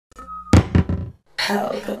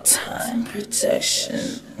Pelpa time protection.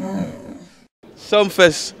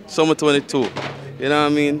 Sumfest Summer 22. You know what I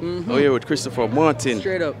mean? We're here with Christopher Martin.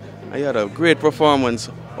 Straight up. And you had a great performance.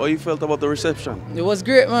 How you felt about the reception? It was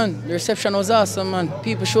great, man. The reception was awesome, man.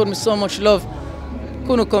 People showed me so much love.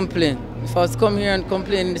 Couldn't complain. If I was to come here and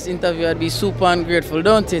complain in this interview, I'd be super ungrateful,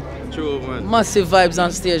 don't it? True, man. Massive vibes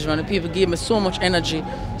on stage, man. The people gave me so much energy,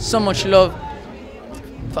 so much love.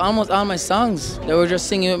 For almost all my songs, they were just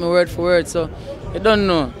singing with me word for word. So, you don't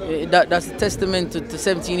know. That's a testament to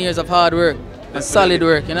 17 years of hard work and solid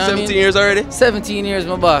work, you know what I mean? 17 years already? 17 years,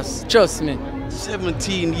 my boss. Trust me.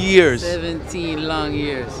 17 years. 17 long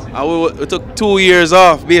years. And we took 2 years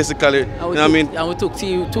off, basically. You know what I mean? And we took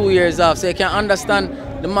 2 years off. So you can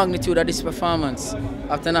understand the magnitude of this performance.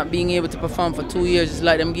 After not being able to perform for 2 years, it's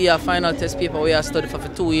like them give you a final test paper where you have studied for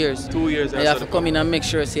 2 years. 2 years. And you have to come in and make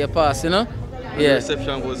sure you pass, you know? And the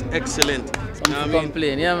reception was excellent. Something to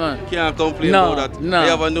complain, yeah, man. Can't complain about that. No. They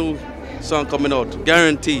have a new song coming out,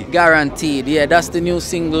 guaranteed. Guaranteed, yeah. That's the new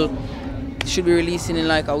single. Should be releasing in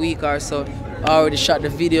like a week or so. I already shot the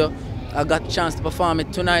video. I got a chance to perform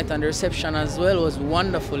it tonight, and the reception as well was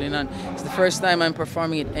wonderful. You know? It's the first time I'm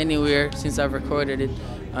performing it anywhere since I've recorded it,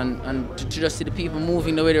 and to just see the people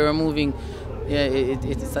moving the way they were moving, yeah,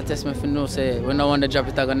 it's a testament for no say when I want to drop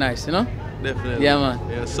it, I go nice, you know. Definitely. Yeah, man.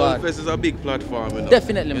 Yeah, Sumfest is a big platform, you know.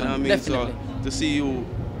 Definitely, man. You know what I mean? Definitely. So to see you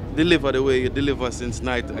deliver the way you deliver since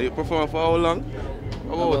night, and you perform for how long?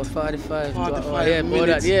 About 45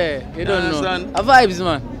 minutes. Yeah, you don't know. Understand? A vibes,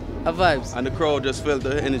 man. A vibes. And the crowd just felt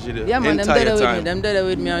the energy the yeah, man, entire time. With me. Them there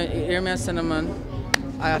with me. Hear me and say, man,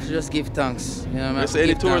 I have to just give thanks. You know, There's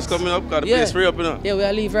any tours coming up? Got the place free up, you know? Yeah,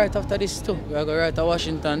 we'll leave right after this too. We'll go right to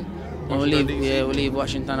Washington. We'll leave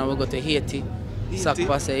Washington and we'll go to Haiti.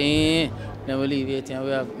 Then we'll leave Haiti and we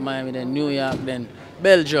have Miami, then New York, then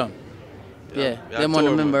Belgium. Yeah, them on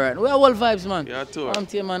the member right. We are all vibes, man. Yeah, tour. I'm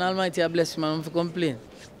here, man. Almighty, I bless you, man. I'm for complain.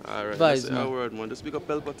 Alright, vibes, that's man. a word, man. Just speak of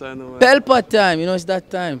Pelpa time now, man. Pelpa time, you know it's that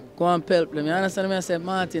time. Go on Pelpa. Me understand me, I said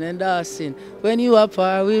Martin and Dawson. When you are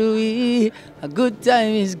par with we, a good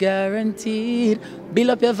time is guaranteed. Build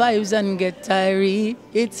up your vibes and get tired.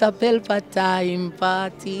 It's a Pelpa time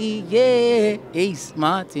party, yeah. Ace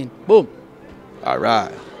Martin. Boom.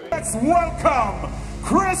 Alright. Let's welcome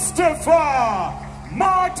Christopher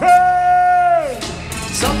Martin!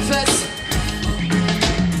 Sumfest.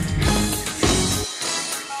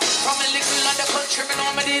 From a little on the country, me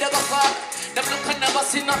know me need a go far. Them look and never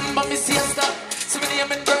see nothing but me siesta. See me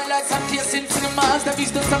name and burn lights and tasting cinemas. The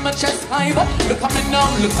beast does on my chest high. Look at me now,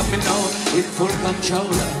 in full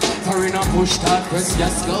control. Foreign a push start, press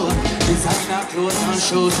yes go. Designer clothes and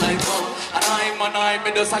shows like oh. And I'm me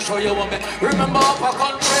just a show you what me remember up a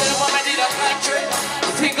country, what me need a country.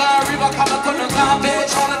 Think a river come and couldn't go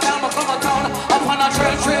beach. All the time I come a town, up on a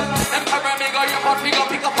trail trip. Them carry me go, you but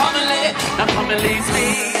pick up family. Now family's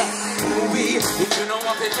me. Ooh-wee, if you don't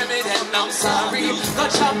want to tell me then I'm sorry. God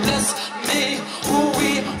job bless me.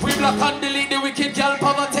 Ooh-wee, we block and delete the wicked girl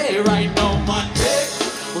poverty. Right now, man,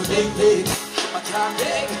 big, my car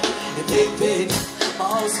big, you big, my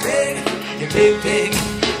house big, you big.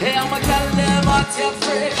 Hey, I'm a girl, them out your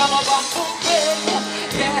freak. I'm a bamboo big,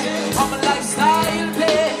 yeah, I'm a lifestyle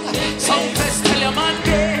big. Sumfest tell your man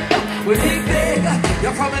big, we big.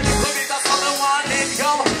 You're from a little bit of something wanted,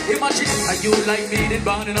 yo. Imagine if you like me, then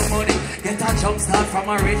born in the money. Get a jump start from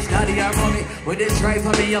a rich daddy or mommy. When they drive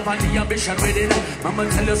for me, I've had the ambition with it. Mama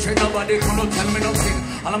tell you straight, nobody couldn't tell me nothing.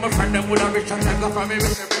 All of my friends, them would have rich and take off from me,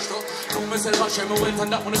 rich too. Took myself and share my wealth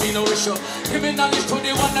and that wouldn't be no issue. Give me knowledge to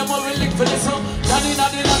the one that will link for this. Daddy,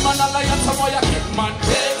 daddy, land man, alliance, some boy, I keep man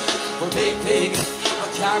big. We're big,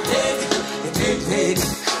 my car big, you big,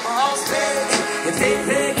 my house big, you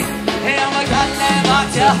big. Hey, I'm a goddamn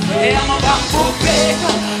out here. Hey, I'm a bamboo big.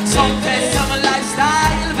 Sumfest, I'm a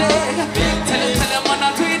lifestyle big. Tell him I'm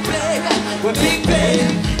not do it big. We're big.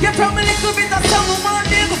 You're from a little bit of summer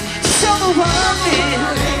morning. Summer morning.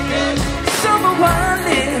 Summer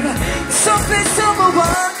morning. Sumfest, summer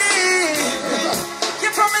morning.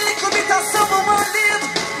 You're from a little bit of summer morning.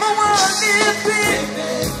 My morning big.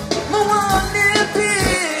 My morning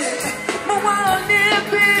big. My morning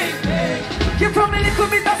big. You're from a little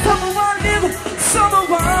bit of summer morning.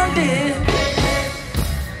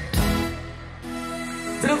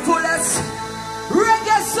 To the fullest,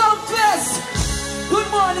 reggae Sumfest. Good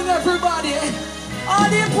morning, everybody. All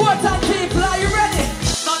the important people, are you ready?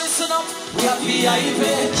 Now listen up, we have VIP.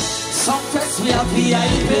 Sumfest, we have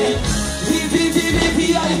VIP. VIP.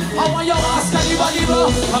 I want you to ask anybody,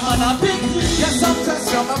 bro. Come on, I'm big. Yes,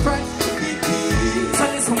 Sumfest, you're my friend. So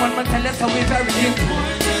listen, one man tell us how we very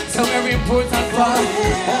important. So very important for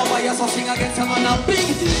all by us, so sing against someone, I'm big.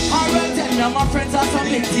 Alright, Now my friends are some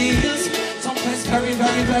big deals. Sometimes very,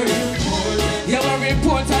 very, very important. Yeah, very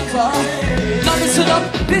important for. Now listen up,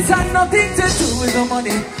 this has nothing to do with the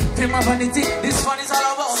money. Pay my vanity, this one is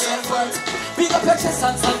all about self-worth. Big up your chest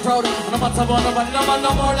and stand proud. No matter what,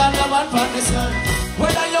 no more than no man from this world.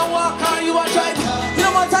 Whether you walk or you are drive, no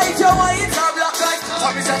matter if you're white or black light.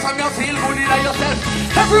 From yourself from your feel good in yourself.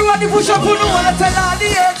 Everybody push up, who know what I tell all the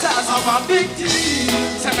haters. I'm a big deal.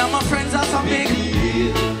 So now my friends are some big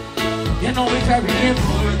deal. You know it's very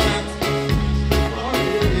important.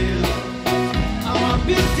 I'm a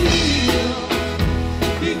big deal.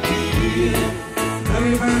 Big deal.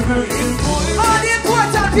 Very, very, very important. All the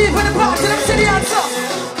important people in the party, let me see the answer.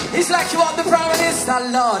 It's like you are the Prime Minister,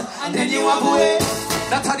 Lord, and then you have away.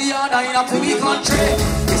 That's how the order in a free country.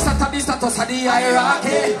 It's not the status of the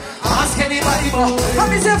hierarchy. Ask anybody, but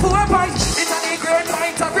I'm say for a point. It's a great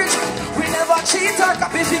point of rich. We never cheat or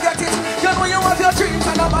copy, figure it. You know you have your dreams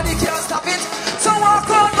and nobody can stop it. So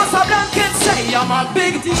walk on, must a blanket say I'm a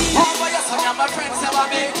big deal. Oh, but yes, I am my friends, I'm a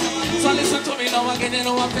big deal. So listen to me now again, you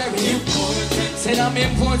know I'm very important. Say I'm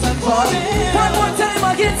important for me. One more time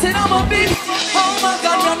again, say I'm a big deal. Oh my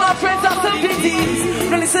God, now my friends are some big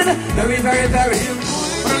deals. Now listen, very, very, very important.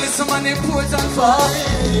 Now listen, man, important for me.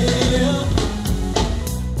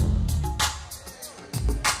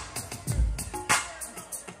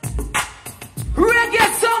 Reggae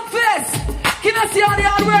Song Fest. Can I see all the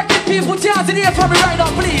hard working people? Put your hands in the air for me right now,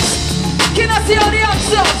 please. Can I see all the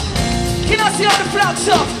hands up? Can I see all the flags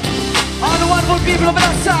up? All the wonderful people over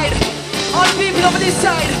that side. All the people over this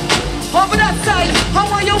side. Over that side. How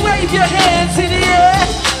want you wave your hands in the air?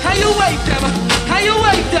 How you wave them? How you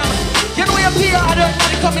wave them? You know you're PR, I don't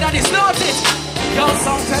want to come in on this, not it? Yo,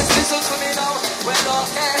 Song Fest, listen to me now. Well,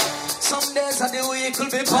 okay. Some days of the week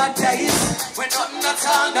will be bad days. When nothing at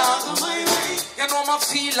all now. You know I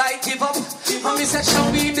feel like give up. And me said show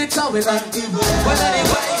me in the towel and give up. Well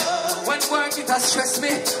anyway, when work it has stressed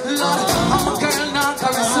me, Lord, I'm a girl now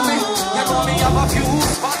caressing me. You know me have a few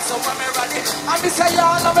spots so when me ready. And me say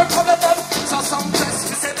y'all have me cover them. So some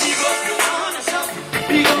press me say big up.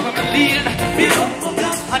 Big up when me lead. Big up.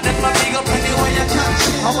 And then my big up anywhere you can.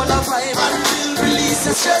 I wanna vibe and release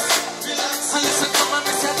the stress. And listen to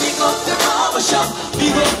me say big up the barbershop.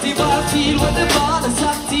 Big up the ball field where the ball is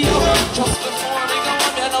at to you. Just before we go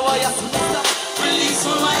on, you know I have to stop. Release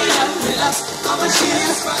my mind and relax. I'm a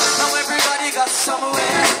cheers. Now everybody got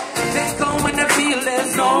somewhere. They go when they feel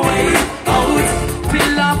there's no way out.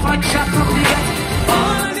 Fill up and chat up the get.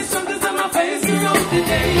 All of these somethings on my face throughout the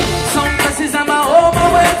day. Some places I'm home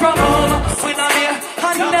away from home. When I'm here,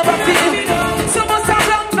 I never feel. So much I'm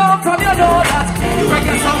wrong now from you know that.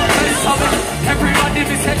 Reggae some place of it. Everybody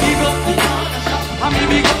be say big up. I'm a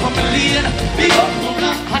big up from the lead. Big up.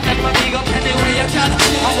 And then my big up anywhere you can.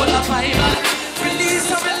 I wanna vibe. Release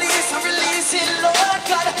and release and release it, Lord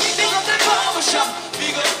God. Big up the barbershop.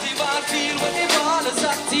 Big up the ball field when the ball is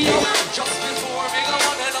at you. Just before me go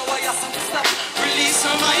on and over you have to stop. Release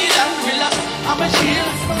your mind and relax. I'm a chill.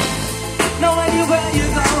 Now anywhere you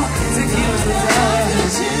go, to kill the time.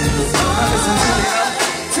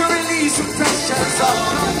 To release some pressures off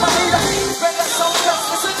my mind. When the song comes,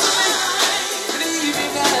 listen to me.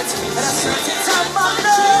 Believing that at a certain time I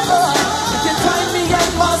know you can find me at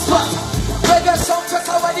my spot. Reggae song just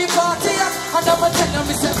how I party at. And I'ma tell you,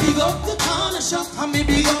 me say big up the corner shop. And me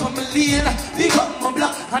big up on my lane, big up my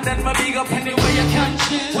block. And then my big up anywhere you can.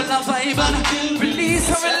 Well I vibe and release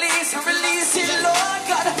and release and release it, Lord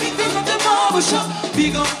God. Big up the barbershop,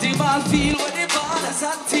 big up the ball field where the ball is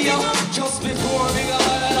at to you. Just before we go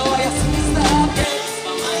on, I know I have to stop.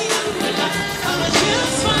 I'm a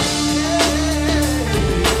just one.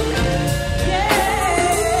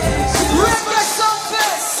 Reggae Song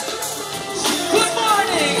Fest. Good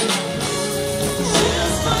morning.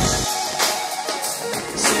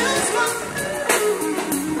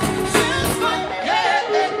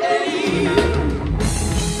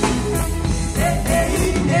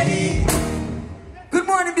 Good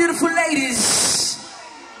morning, beautiful ladies.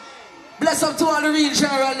 Bless up to all the real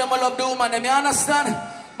general, them all love the woman, them, you understand?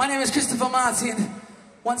 My name is Christopher Martin.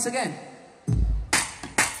 Once again.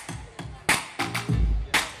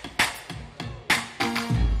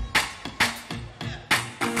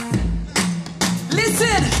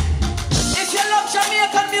 Listen, if you love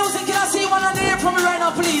Jamaican music, can I see one on the air from me right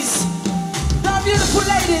now, please? Now, beautiful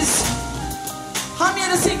ladies, I'm here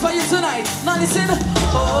to sing for you tonight. Now listen.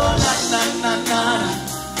 Oh, na na na na.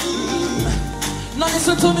 Now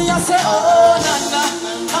listen to me, I say, oh, na na.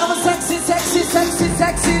 I'm a sexy, sexy, sexy,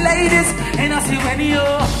 sexy ladies. And I see when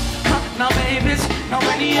you're, now babies, now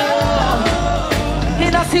when you're.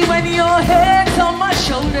 And I see when your head's on my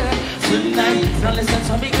shoulder. tonight. Now listen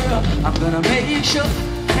to me, girl, I'm gonna make sure.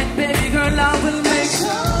 And baby girl, I will make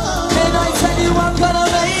sure. And I tell you I'm gonna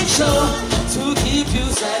make sure to keep you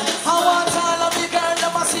safe. I want all of the girl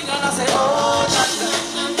never sing and I say, oh,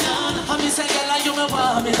 na. And me say, girl, you me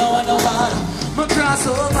want, me know I know what. Me cross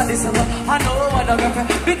over this one, I know what I'm gonna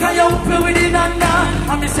do. Because you up with it and na.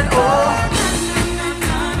 And me say, oh.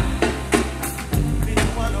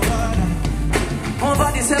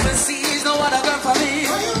 Over the 7 seas, no other girl for me.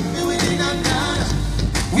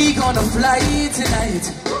 We gonna fly tonight.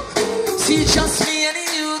 See just me and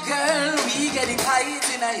you, girl. We getting high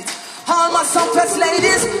tonight. All my Sumfest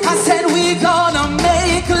ladies, I said we gonna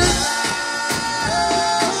make love.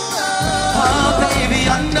 Oh baby,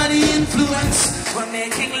 under the influence. We're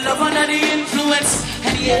making love under the influence.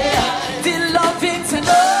 And yeah, the loving to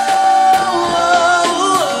know.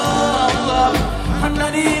 Under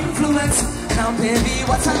the influence. Now baby,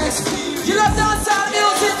 what's next? You love dancehall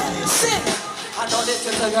music? Sing! I know this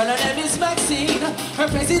is a girl, her name is Maxine. Her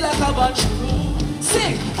face is like a bunch.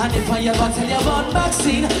 Sing! And if I ever tell you about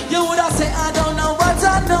Maxine, you would have said, I don't know what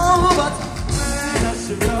I know, but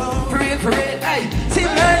parade, hey, see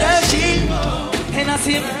murder she, and I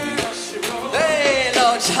see hey,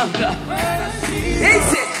 Lord Chamba.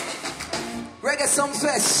 Easy! Reggae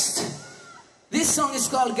Sumfest. This song is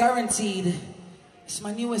called Guaranteed. It's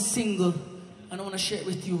my newest single, and I want to share it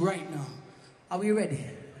with you right now. Are we ready?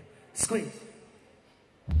 Squeeze.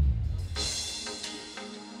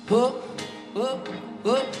 Oh, oh,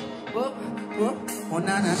 oh, oh, oh, oh,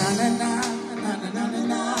 na na na na na na na na na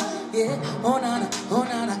na, yeah. Oh na na, oh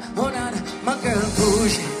na na, oh na na. My girl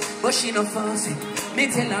pushing, but she no fussy. Me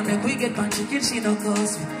tell her make we get one chicken, she no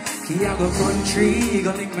cost me. He a go country,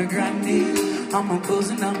 go make my granny. I'm a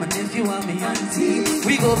cousin, I'm a nephew, I'm a auntie.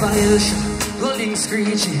 We go by Elsha, go link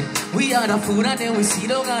screeching. We order food and then we see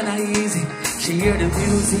the gonna easy. She hear the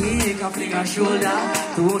music, I fling her shoulder.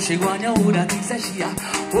 To she go on your hood, I think that she a.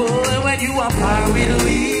 Oh, when you are par with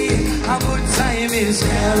me, a good time is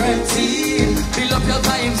guaranteed. Fill up your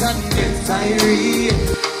vibes and get tired.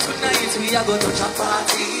 Tonight we are gonna touch a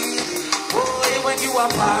party. Oh, when you are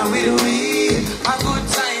par with me, a good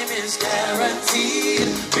time is guaranteed.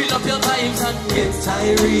 Fill up your vibes and get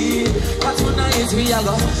tired. But tonight we are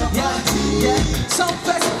gonna, yeah. Some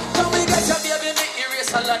person, come and get your baby.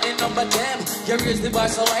 A lot in number them. You raise the bar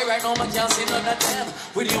so high right now I can't see none of them.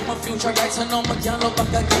 With you my future right so now I can't look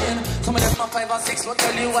back again. Some of them are 5 or 6 will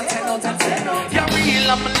tell you a 10 out of 10. You're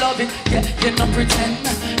real, I'm loving, yeah, you don't pretend.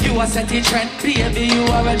 You are set the trend, baby, you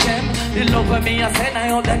are a gem. The love of me I said,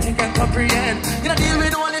 I hope that you can comprehend. You know deal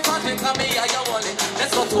with only fun, because me I your wallet.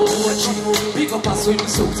 Let's go to watch, pick up a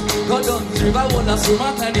swimsuit. Go down the river, wanna swim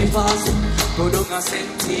at any fast. Go down a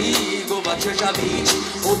Senti, go back Treasure Beach.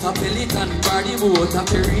 Out a Pelican, party boat up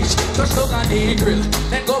to reach. Touch down a Negril,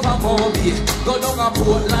 then go for Moby. Go down a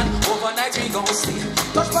Portland, overnight we gon' stay.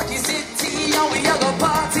 Touch Party City, and we a go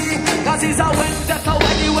party. Cause it's a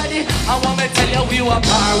wedding. I wanna tell you we were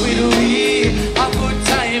par with we. A good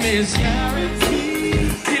time is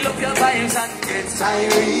guaranteed. Fill up your vibes and get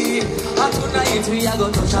tired. And tonight we a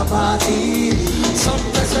go touch a party. Some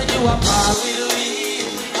place when you are par with we.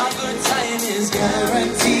 A good time is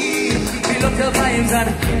guaranteed. Fill up your vibes and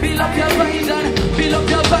fill up your vibes and fill up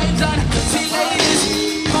your vibes and see ladies,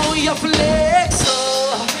 how you flex,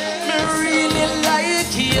 oh, me really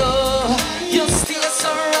like you. You stay so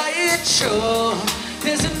right, sure.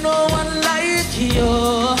 There's no one like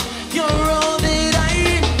you. You're all that I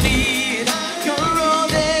need. You're all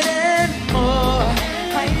that and more.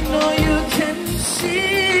 I know you can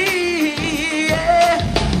see, yeah.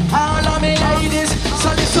 All of me ladies, so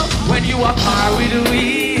listen. When you are par with we,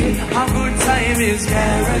 a good time is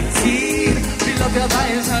guaranteed. Fill up your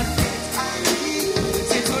vibes and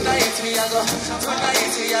see tonight we a go.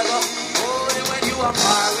 Oh, when you are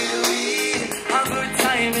par with we, a good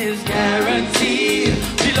time is guaranteed.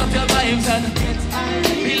 Fill up your vibes and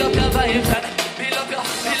fill up your vibes and fill up your.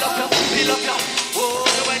 Oh,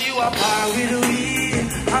 when you are par with we,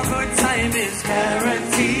 a good time is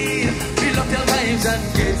guaranteed. Fill up your vibes and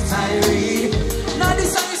get tired. Now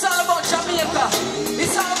this song is all about Jamaica.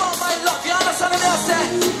 It's all about my love. You understand what I say?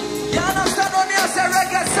 You understand what I say?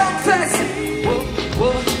 Reggae Sumfest.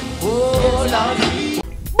 Whoa, love.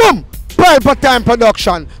 Boom! Pelpa Time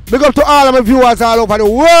Production. Big up to all of my viewers all over the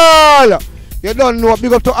world. You don't know.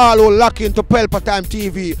 Big up to all who lock into Pelpa Time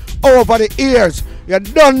TV over the years. You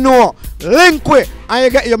don't know. Link with and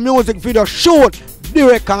you get your music video shoot,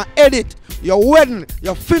 direct and edit. Your wedding,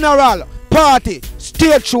 your funeral, party,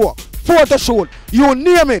 stage show, photo shoot, you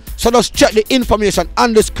name it. So just check the information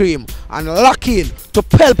on the screen and lock in to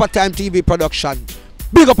Pelpa Time TV Production.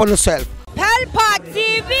 Big up on yourself. Pelpa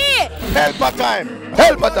TV. Pelpa time.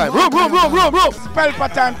 Pelpa time. Room.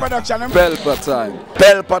 Pelpa Time Production. Pelpa Time.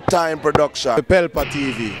 Pelpa time production. Pelpa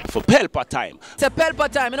TV. For Pelpa Time. It's a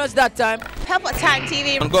Pelpa time, you know it's that time. Pelpa Time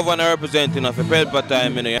TV. I'm governor representing of a Pelpa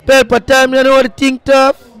Time, you know. Pelpa time, you know what the thing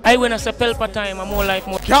tough? I when I say Pelpa Time, I'm more like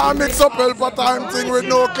more. Can't mix up Pelpa Time thing with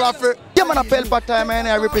no coffee. Yeah, man, a Pelpa Time, and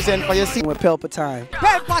I represent for you. See, with Pelpa Time.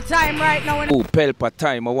 Pelpa Time right now. Oh, Pelpa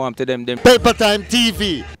Time, I want to them. Pelpa Time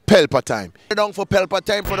TV. Pelpa time. Down for Pelpa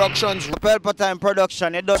time productions. Pelpa Time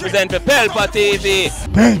production. It does Represent for Pelpa TV.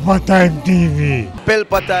 Pelpa Time TV.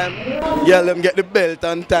 Pelpa time. Yeah, let them get the belt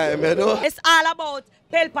on time, you know. It's all about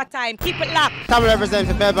Pelpa Time. Keep it locked. Come represent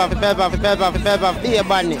for Pelpa, be a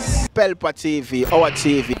badness. Pelpa TV, our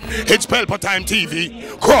TV. It's Pelpa Time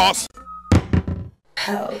TV. Cross.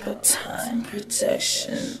 Pelpa time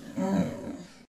protection.